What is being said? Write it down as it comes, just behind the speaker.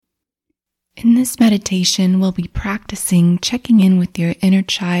In this meditation, we'll be practicing checking in with your inner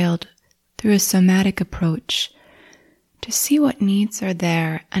child through a somatic approach to see what needs are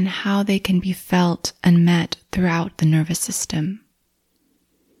there and how they can be felt and met throughout the nervous system.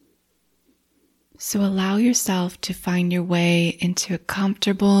 So allow yourself to find your way into a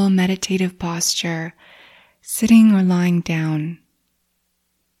comfortable meditative posture, sitting or lying down.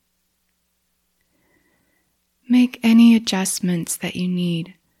 Make any adjustments that you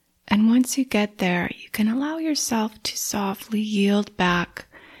need. And once you get there, you can allow yourself to softly yield back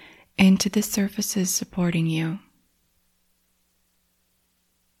into the surfaces supporting you.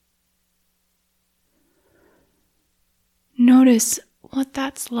 Notice what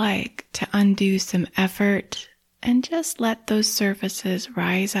that's like to undo some effort and just let those surfaces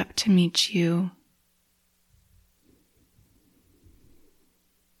rise up to meet you.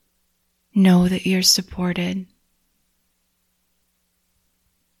 Know that you're supported.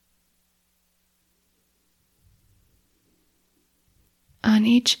 On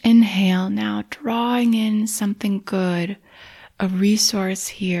each inhale, now drawing in something good, a resource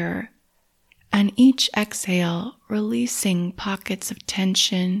here, and each exhale, releasing pockets of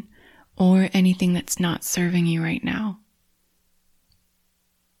tension or anything that's not serving you right now.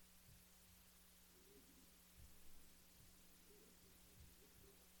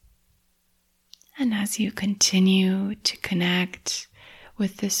 And as you continue to connect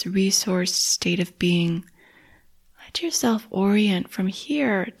with this resourced state of being, let yourself orient from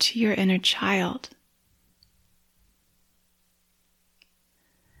here to your inner child.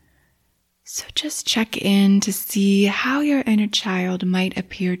 So just check in to see how your inner child might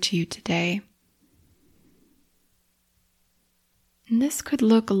appear to you today. And this could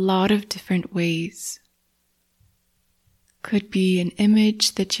look a lot of different ways. Could be an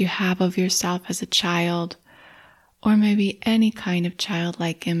image that you have of yourself as a child, or maybe any kind of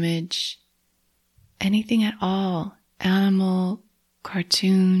childlike image, anything at all. Animal,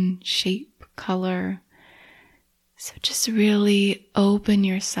 cartoon, shape, color. So just really open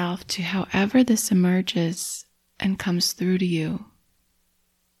yourself to however this emerges and comes through to you.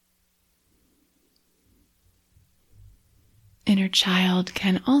 Inner child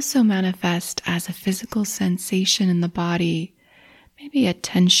can also manifest as a physical sensation in the body, maybe a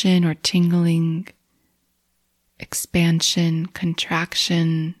tension or tingling, expansion,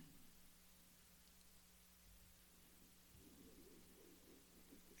 contraction.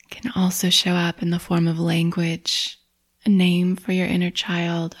 Can also show up in the form of language, a name for your inner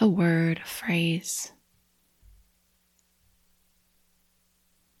child, a word, a phrase.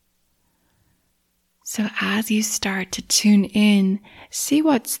 So as you start to tune in, see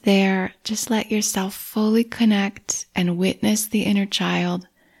what's there. Just let yourself fully connect and witness the inner child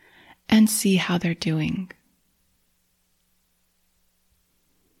and see how they're doing.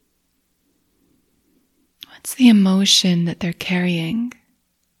 What's the emotion that they're carrying?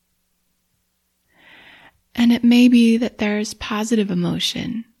 And it may be that there's positive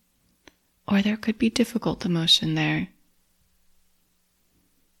emotion, or there could be difficult emotion there.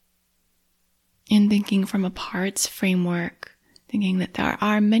 In thinking from a parts framework, thinking that there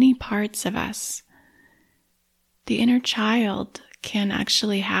are many parts of us, the inner child can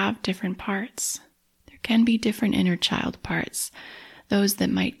actually have different parts. There can be different inner child parts, those that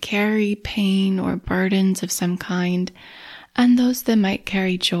might carry pain or burdens of some kind, and those that might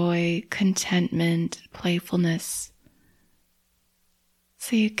carry joy, contentment, playfulness.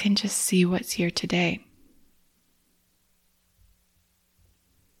 So you can just see what's here today.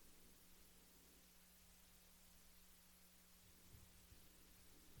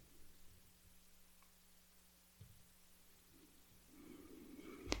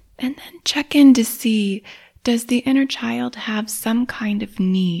 And then check in to see, does the inner child have some kind of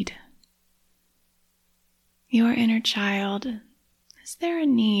need? Your inner child, is there a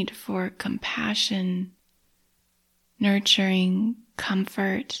need for compassion, nurturing,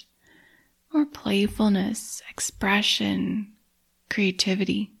 comfort, or playfulness, expression,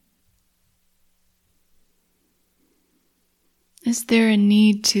 creativity? Is there a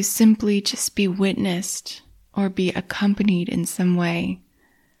need to simply just be witnessed or be accompanied in some way?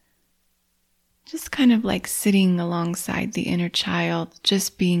 Just kind of like sitting alongside the inner child,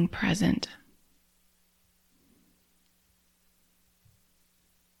 just being present.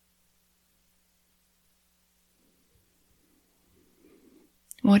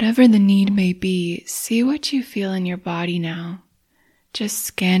 Whatever the need may be, see what you feel in your body now. Just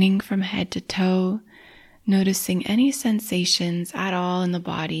scanning from head to toe, noticing any sensations at all in the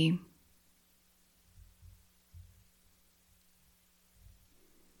body.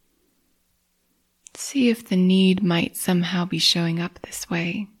 See if the need might somehow be showing up this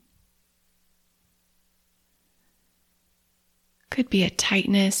way. Could be a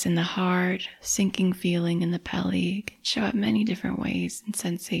tightness in the heart, sinking feeling in the belly. It can show up many different ways in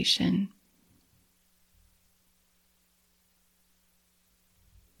sensation.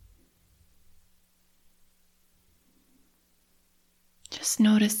 Just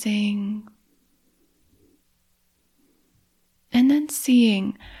noticing and then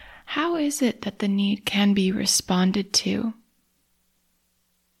seeing, how is it that the need can be responded to?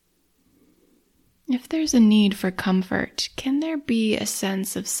 If there's a need for comfort, can there be a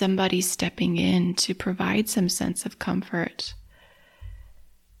sense of somebody stepping in to provide some sense of comfort?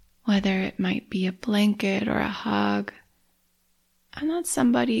 Whether it might be a blanket or a hug, and that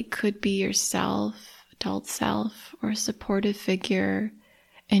somebody could be yourself, adult self, or a supportive figure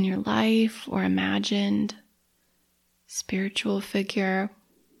in your life or imagined spiritual figure.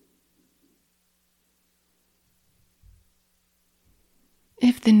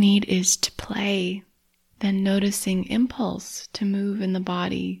 If the need is to play, then noticing impulse to move in the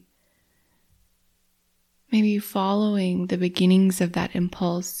body. Maybe following the beginnings of that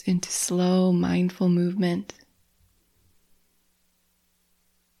impulse into slow, mindful movement.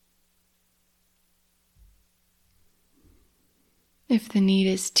 If the need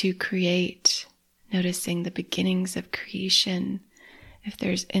is to create, noticing the beginnings of creation, if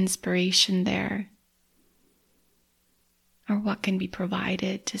there's inspiration there, or what can be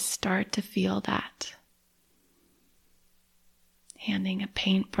provided to start to feel that. Handing a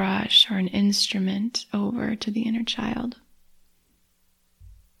paintbrush or an instrument over to the inner child.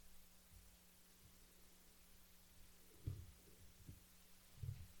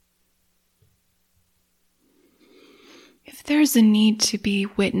 If there's a need to be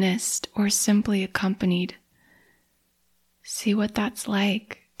witnessed or simply accompanied, see what that's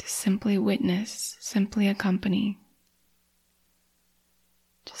like to simply witness, simply accompany.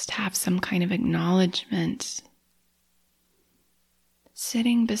 Just have some kind of acknowledgement.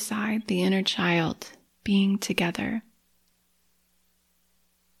 Sitting beside the inner child, being together.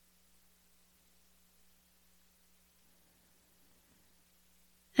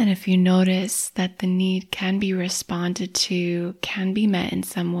 And if you notice that the need can be responded to, can be met in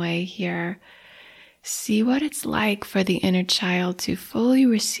some way here, see what it's like for the inner child to fully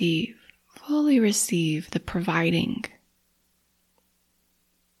receive the providing.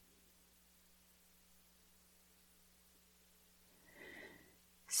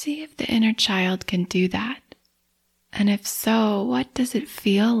 See if the inner child can do that. And if so, what does it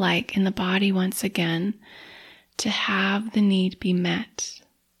feel like in the body once again to have the need be met,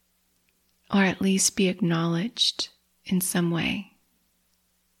 or at least be acknowledged in some way?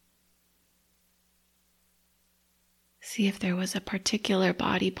 See if there was a particular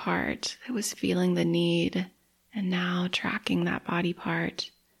body part that was feeling the need and now tracking that body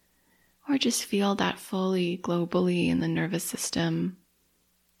part, or just feel that fully, globally in the nervous system,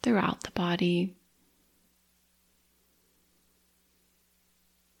 throughout the body.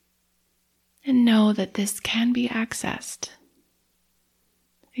 And know that this can be accessed.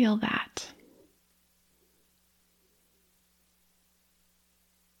 Feel that.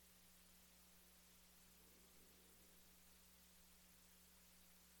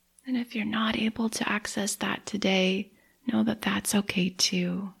 And if you're not able to access that today, know that that's okay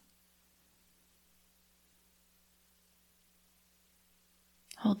too.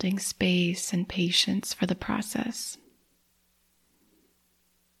 Holding space and patience for the process.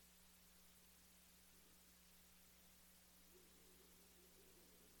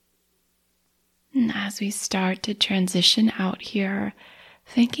 And as we start to transition out here,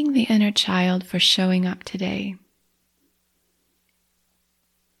 thanking the inner child for showing up today.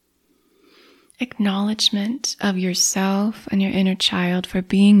 Acknowledgement of yourself and your inner child for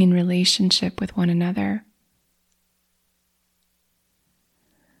being in relationship with one another.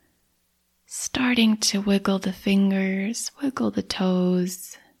 Starting to wiggle the fingers, wiggle the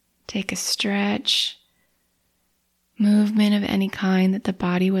toes, take a stretch, movement of any kind that the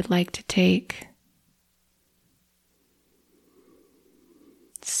body would like to take.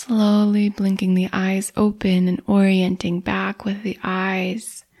 Slowly blinking the eyes open and orienting back with the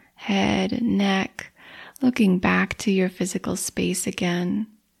eyes, head, and neck, looking back to your physical space again,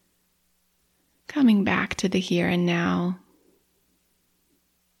 coming back to the here and now.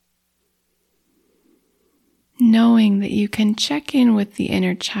 Knowing that you can check in with the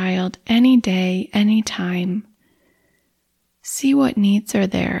inner child any day, any time. See what needs are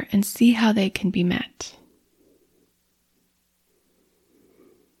there and see how they can be met.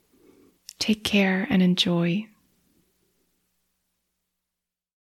 Take care and enjoy.